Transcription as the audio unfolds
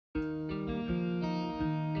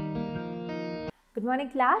Good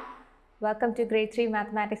morning class. Welcome to grade 3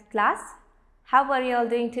 mathematics class. How are you all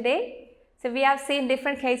doing today? So we have seen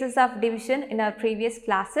different cases of division in our previous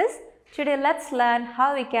classes. Today let's learn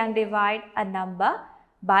how we can divide a number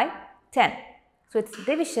by 10. So it's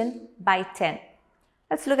division by 10.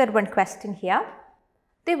 Let's look at one question here.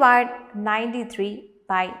 Divide 93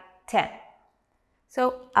 by 10.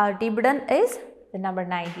 So our dividend is the number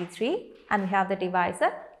 93 and we have the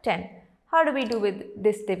divisor 10. How do we do with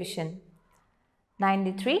this division?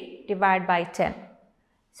 93 divided by 10.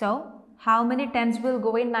 So how many tens will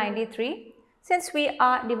go in 93? Since we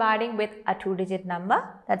are dividing with a 2-digit number,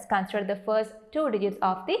 let's consider the first 2 digits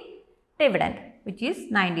of the dividend, which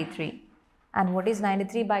is 93. And what is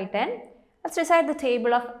 93 by 10? Let's recite the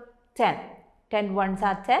table of 10. 10 ones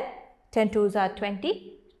are 10, 10 twos are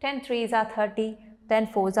 20, 10 threes are 30, 10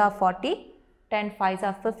 fours are 40, 10 fives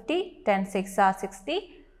are 50, 10 sixes are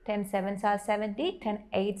 60, 10 sevens are 70, 10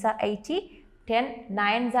 eights are 80, 10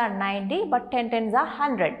 nines are 90, but 10 tens are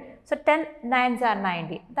 100. So 10 nines are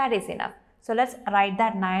 90. That is enough. So let's write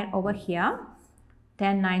that 9 over here.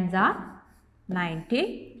 10 nines are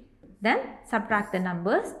 90. Then subtract the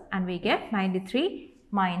numbers and we get 93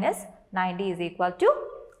 minus 90 is equal to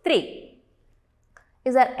 3.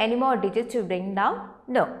 Is there any more digits to bring down?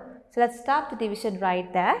 No. So let's stop the division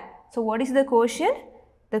right there. So what is the quotient?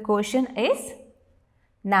 The quotient is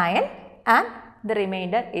 9 and the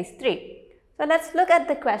remainder is 3. So let's look at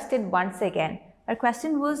the question once again. Our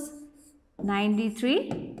question was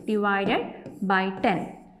 93 divided by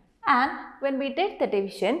 10. And when we did the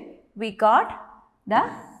division, we got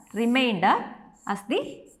the remainder as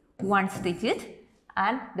the ones digit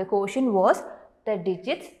and the quotient was the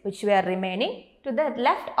digits which were remaining to the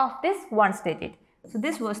left of this ones digit. So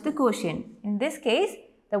this was the quotient. In this case,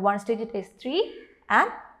 the ones digit is 3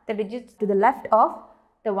 and the digits to the left of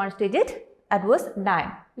the ones digit, that was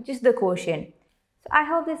 9, which is the quotient. So I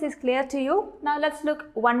hope this is clear to you. Now let's look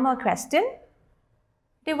one more question.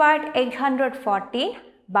 Divide 814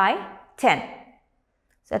 by 10.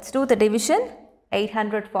 So let's do the division.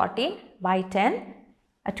 814 by 10.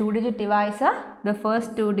 A 2-digit divisor. The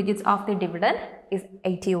first 2 digits of the dividend is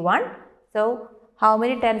 81. So how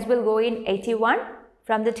many tens will go in 81?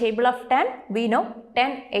 From the table of 10, we know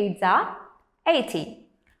 10 eights are 80.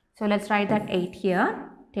 So let's write that 8 here.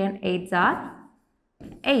 10 eights are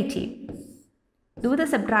 80. Do the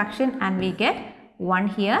subtraction and we get 1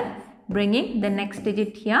 here. Bringing the next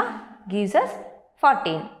digit here gives us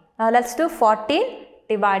 14. Now let's do 14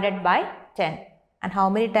 divided by 10. And how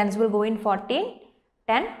many tens will go in 14?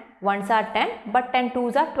 10 ones are 10 but 10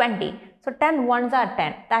 twos are 20. So 10 ones are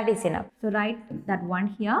 10. That is enough. So write that 1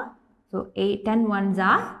 here. So 10 ones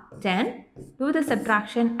are 10. Do the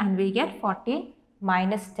subtraction and we get 14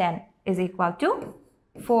 minus 10 is equal to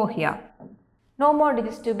 4 here. No more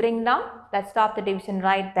digits to bring down. Let's stop the division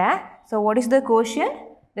right there. So what is the quotient?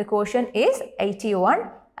 The quotient is 81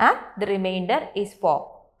 and the remainder is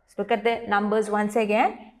 4. Let's look at the numbers once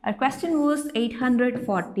again. Our question was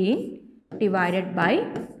 814 divided by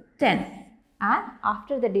 10. And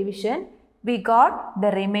after the division, we got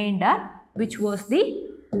the remainder which was the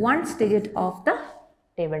ones digit of the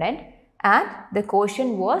dividend and the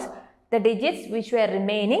quotient was the digits which were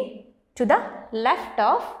remaining to the left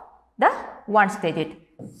of the ones digit.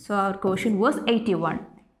 So our quotient was 81,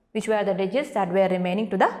 which were the digits that were remaining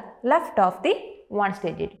to the left of the ones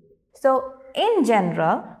digit. So in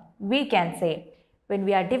general, we can say when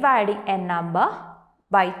we are dividing a number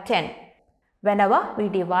by 10, whenever we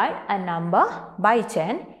divide a number by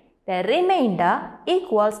 10, the remainder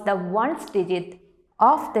equals the ones digit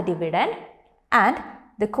of the dividend and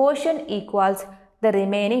the quotient equals the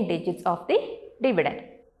remaining digits of the dividend.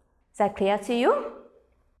 Is that clear to you?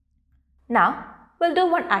 Now, we'll do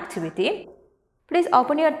one activity. Please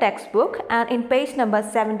open your textbook and in page number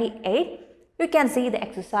 78, you can see the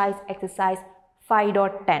exercise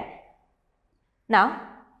 5.10. Now,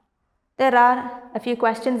 there are a few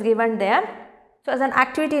questions given there. So, as an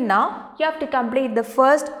activity now, you have to complete the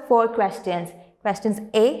first 4 questions, questions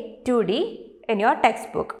A to D in your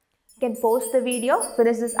textbook. You can pause the video,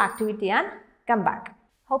 finish this activity and come back.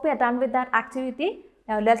 Hope you are done with that activity.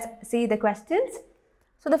 Now, let's see the questions.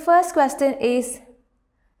 So the first question is,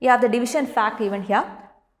 you have the division fact given here,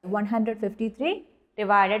 153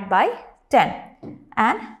 divided by 10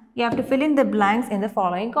 and you have to fill in the blanks in the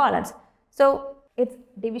following columns. So it's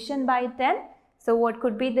division by 10, so what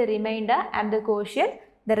could be the remainder and the quotient?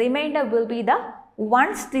 The remainder will be the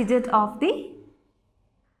ones digit of the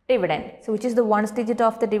dividend. So which is the ones digit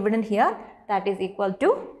of the dividend here? That is equal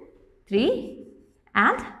to 3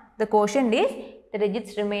 and the quotient is the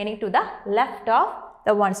digits remaining to the left of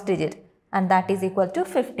the ones digit and that is equal to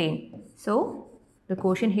 15. So The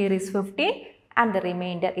quotient here is 15 and the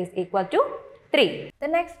remainder is equal to 3. The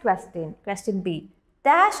next question, question B.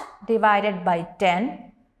 Dash divided by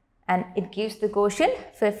 10 and it gives the quotient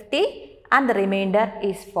 50 and the remainder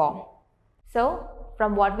is 4. So,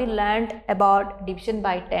 from what we learned about division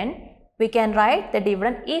by 10, we can write the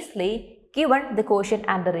dividend easily given the quotient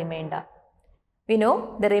and the remainder. We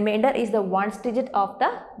know the remainder is the ones digit of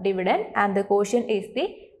the dividend and the quotient is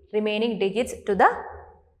the remaining digits to the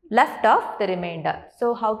left of the remainder.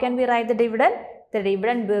 So, how can we write the dividend? The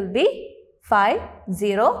dividend will be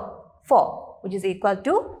 504, which is equal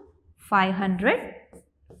to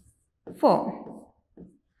 504.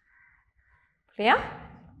 Clear?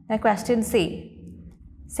 Now question C.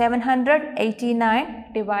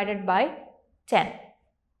 789 divided by 10.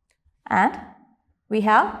 And we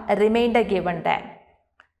have a remainder given there.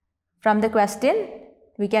 From the question,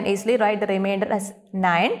 we can easily write the remainder as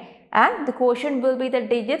 9 and the quotient will be the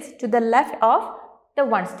digits to the left of the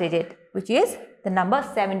ones digit, which is the number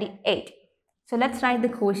 78. So, let's write the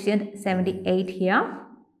quotient 78 here.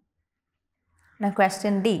 Now,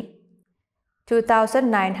 question D.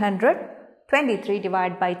 2923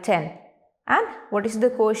 divided by 10. And what is the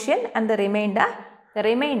quotient and the remainder? The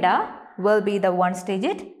remainder will be the ones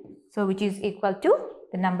digit, so which is equal to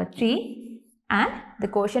the number 3 and the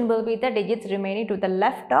quotient will be the digits remaining to the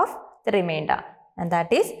left of the remainder and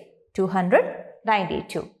that is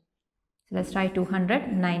 292. So, let's try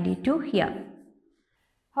 292 here.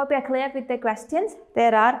 Hope you are clear with the questions.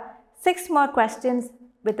 There are 6 more questions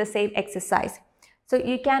with the same exercise. So,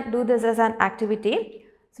 you can do this as an activity.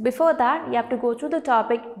 So, before that, you have to go through the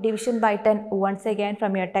topic division by 10 once again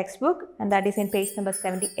from your textbook and that is in page number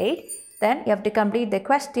 78. Then, you have to complete the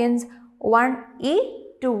questions 1E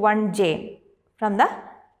to 1J from the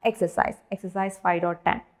exercise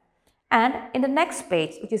 5.10. And in the next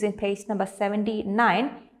page, which is in page number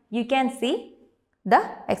 79, you can see the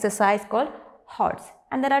exercise called hordes.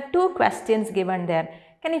 And there are 2 questions given there.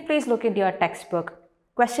 Can you please look into your textbook?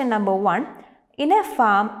 Question number 1. In a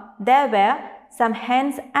farm, there were some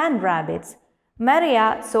hens and rabbits.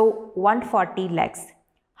 Maria saw 140 legs.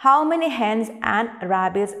 How many hens and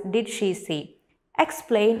rabbits did she see?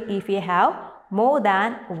 Explain if you have more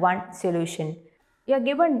than one solution. You are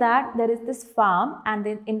given that there is this farm and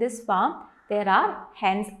in this farm there are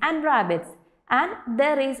hens and rabbits and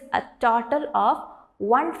there is a total of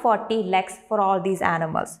 140 legs for all these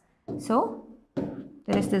animals. So,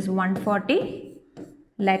 there is this 140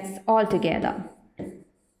 legs altogether.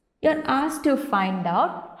 You are asked to find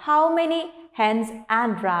out how many hens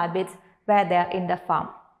and rabbits were there in the farm.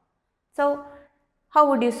 So, how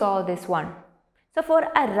would you solve this one? So, for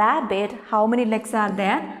a rabbit, how many legs are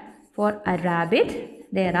there? For a rabbit,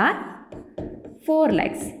 there are 4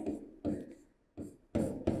 legs.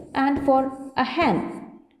 And for a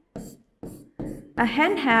hen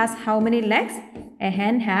has how many legs? A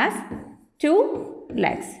hen has 2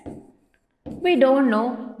 legs. We don't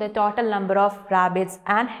know the total number of rabbits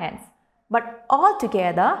and hens, but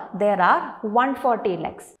altogether there are 140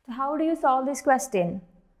 legs. So, how do you solve this question?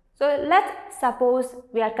 So, let's suppose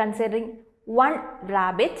we are considering 1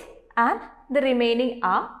 rabbit and the remaining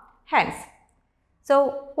are hens.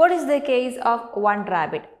 So, what is the case of 1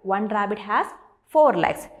 rabbit? 1 rabbit has 4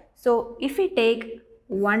 legs. So, if we take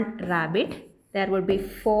 1 rabbit, there will be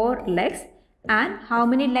 4 legs and how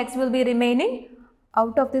many legs will be remaining?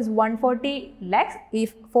 Out of this 140 legs,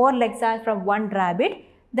 if 4 legs are from 1 rabbit,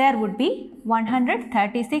 there would be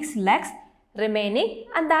 136 legs remaining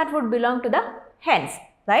and that would belong to the hens,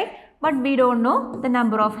 right? But we don't know the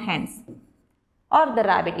number of hens or the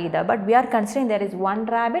rabbit either, but we are considering there is 1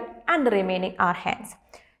 rabbit and the remaining are hens.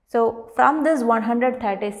 So, from this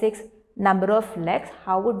 136 number of legs,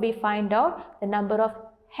 how would we find out the number of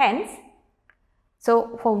hens?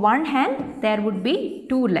 So, for 1 hen, there would be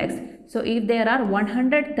 2 legs. So, if there are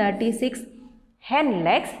 136 hen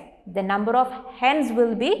legs, the number of hens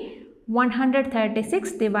will be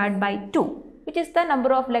 136 divided by 2, which is the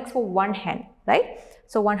number of legs for 1 hen, right?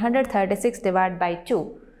 So, 136 divided by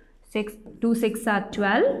 2. 2 6 are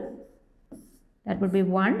 12. That would be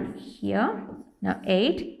 1 here. Now,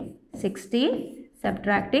 8, 16,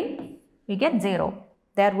 subtracting, we get 0.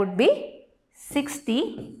 There would be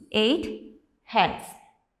 68 hens.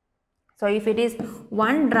 So, if it is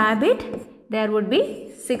 1 rabbit, there would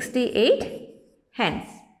be 68 hens.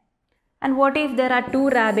 And what if there are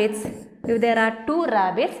 2 rabbits? If there are 2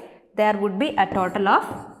 rabbits, there would be a total of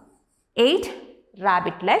 8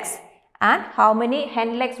 rabbit legs. And how many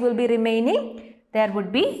hen legs will be remaining? There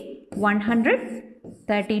would be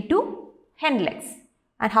 132 hen legs.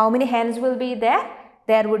 And how many hens will be there?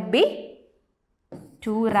 There would be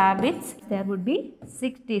 2 rabbits. There would be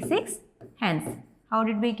 66 hens. How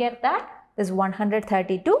did we get that? This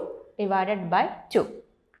 132 divided by 2.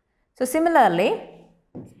 So similarly,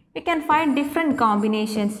 you can find different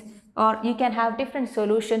combinations or you can have different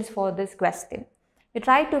solutions for this question. You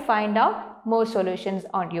try to find out more solutions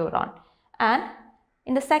on your own. And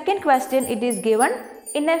in the second question, it is given,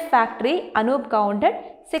 in a factory, Anup counted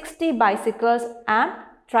 60 bicycles and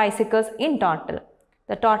tricycles in total.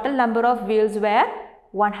 The total number of wheels were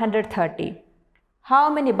 130.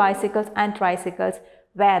 How many bicycles and tricycles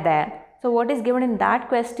were there? So what is given in that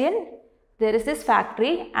question? There is this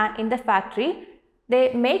factory, and in the factory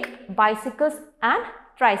they make bicycles and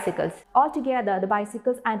tricycles. Altogether, the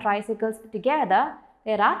bicycles and tricycles together,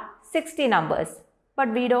 there are 60 numbers.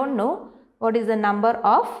 But we don't know what is the number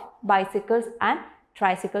of bicycles and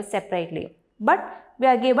tricycles separately. But we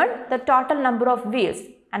are given the total number of wheels,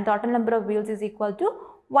 and total number of wheels is equal to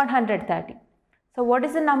 130. So what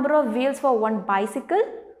is the number of wheels for one bicycle?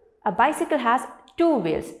 A bicycle has 2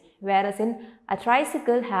 wheels, whereas in a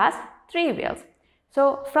tricycle has 3 wheels.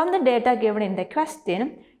 So from the data given in the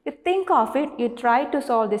question, you think of it, you try to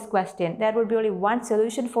solve this question. There will be only one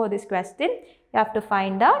solution for this question. You have to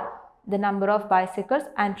find out the number of bicycles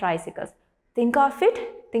and tricycles. Think of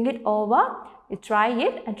it, think it over, you try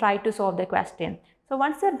it and try to solve the question. So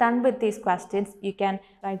once you're done with these questions, you can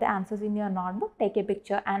write the answers in your notebook, take a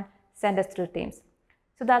picture and send us through Teams.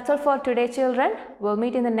 So that's all for today, children. We'll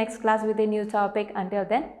meet in the next class with a new topic. Until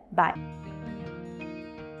then, bye.